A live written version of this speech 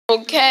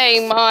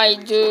Okay, my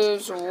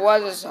dudes,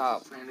 what is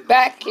up?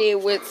 Back here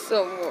with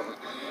some more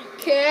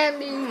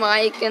Candy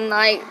Mike and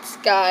Ikes,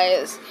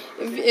 guys.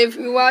 If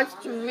you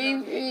watched the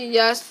review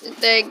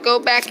yesterday, go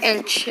back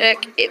and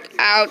check it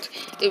out.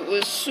 It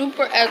was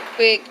super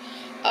epic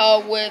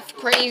with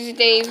Crazy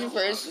Days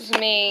versus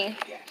me.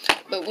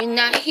 But we're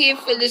not here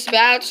for this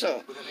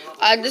battle.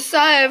 I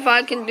decided if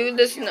I can do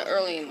this in the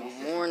early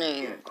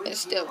morning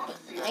instead of the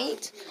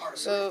night.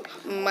 So,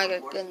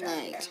 good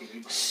night.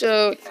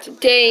 So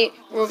today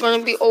we're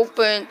gonna be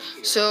open.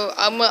 So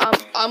I'm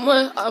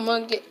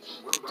gonna get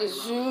the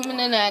zoom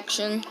in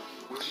action,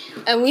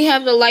 and we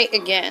have the light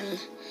again.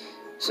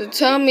 So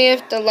tell me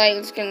if the light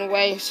is gonna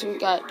away. So we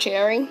got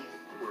cherry,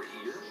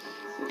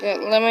 we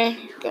got lemon,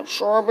 we got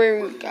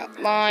strawberry, we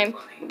got lime,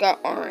 we got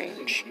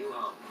orange.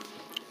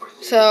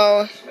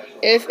 So,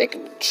 if it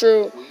can be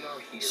true,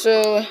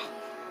 so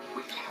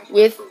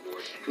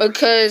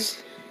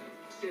because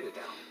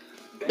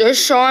the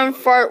Sean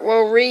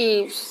Fartwell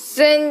Reeves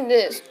sent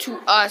this to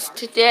us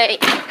today.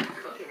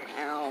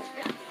 Ow,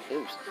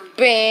 oops,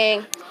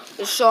 bang!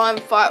 The Sean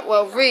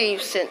Fartwell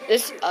Reeves sent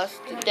this to us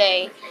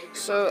today.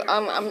 So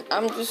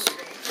I'm just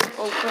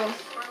open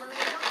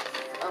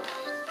up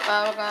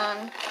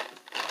Battleground.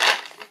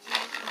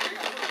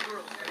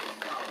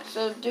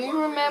 So do you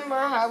remember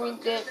how we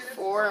did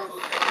 4 and 5?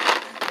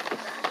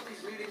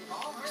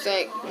 It's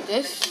like,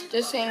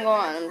 this ain't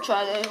going. I'm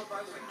trying to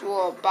do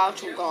a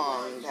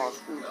Battleground.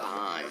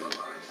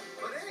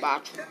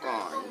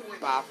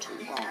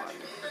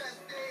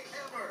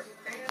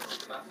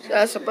 So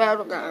that's a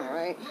Battleground,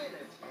 right?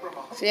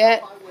 See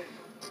that?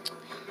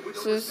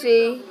 So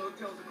see,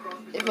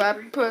 if I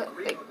put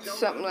like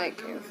something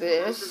like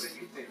this,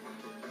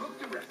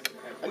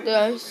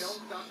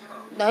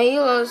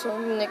 Naila's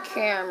holding the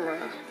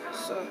camera.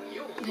 So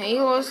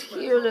Naila's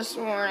here this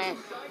morning.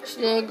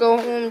 She didn't go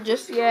home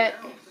just yet.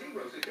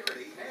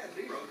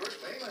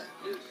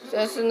 So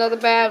that's another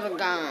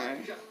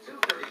Battleground.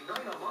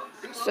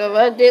 So if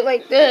I did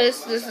like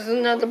this is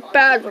another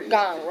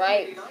Battleground,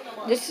 right?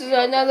 This is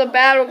another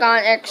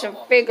Battleground action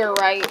figure,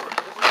 right?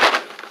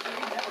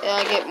 And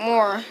I get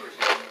more.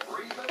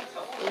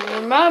 And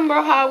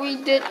remember how we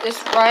did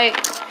this, right?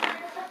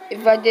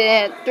 If I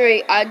did have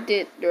 3, I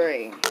did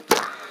 3.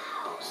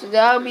 So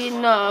that'll be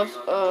enough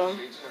for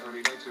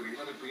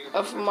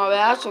my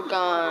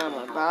Battleground.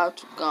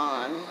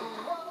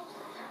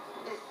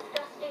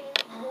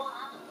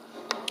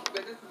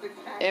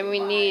 And we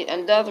need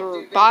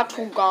another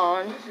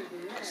Battleground.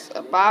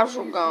 A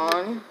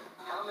Battleground.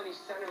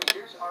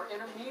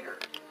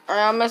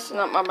 Alright, I'm messing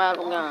up my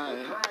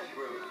Battleground.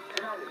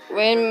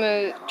 Wait a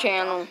minute,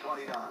 channel.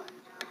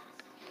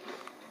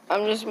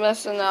 I'm just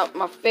messing up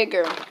my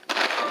figure.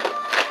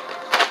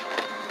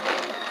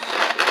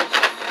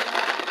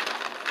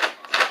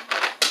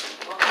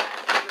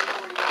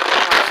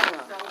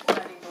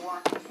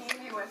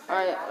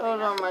 Alright,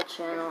 hold on my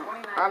channel.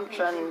 I'm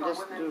trying to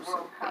just do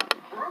something.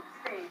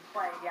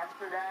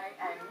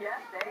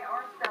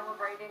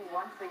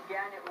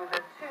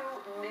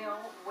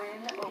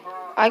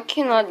 I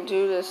cannot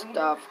do this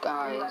stuff,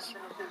 guys.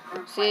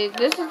 See,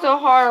 this is a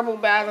horrible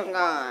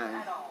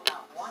Battleground.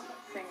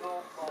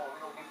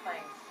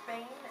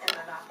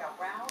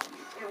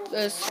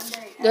 This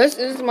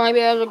is my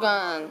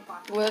Battleground,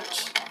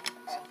 which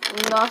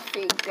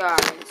nothing,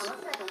 guys.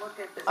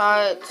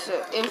 Alright,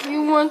 so if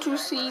you want to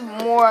see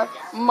more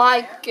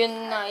Mike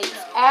and Knight's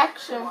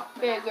action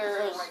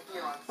figures,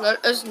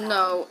 let us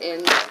know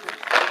in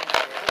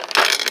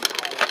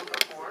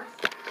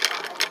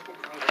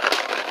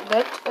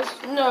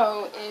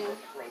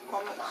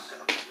comments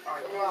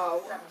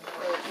below.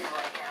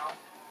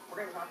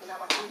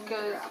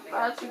 Because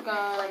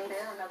Battleground,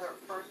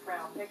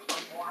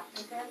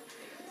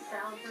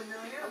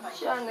 I'm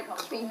trying to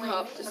clean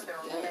up this thing.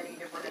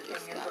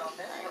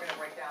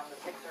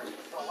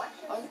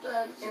 I'm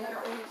done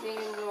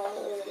everything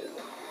wrong.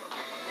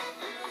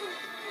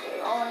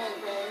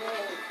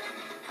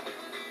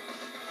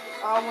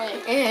 I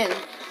went in.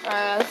 I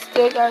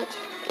still got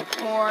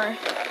more.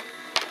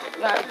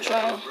 Gotta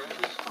try.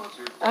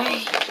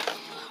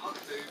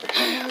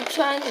 I'm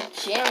trying to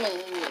jam it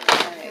in here.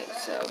 Alright,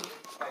 so.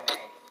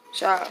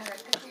 Ciao.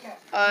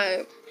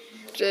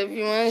 So if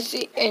you want to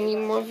see any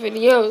more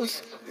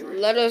videos,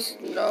 let us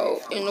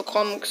know in the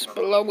comments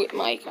below with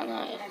Mike and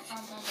I.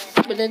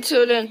 But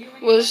until then,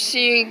 we'll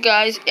see you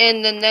guys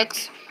in the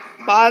next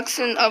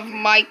boxing of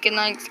Mike and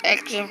Ike's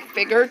action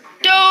figure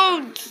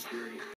dudes!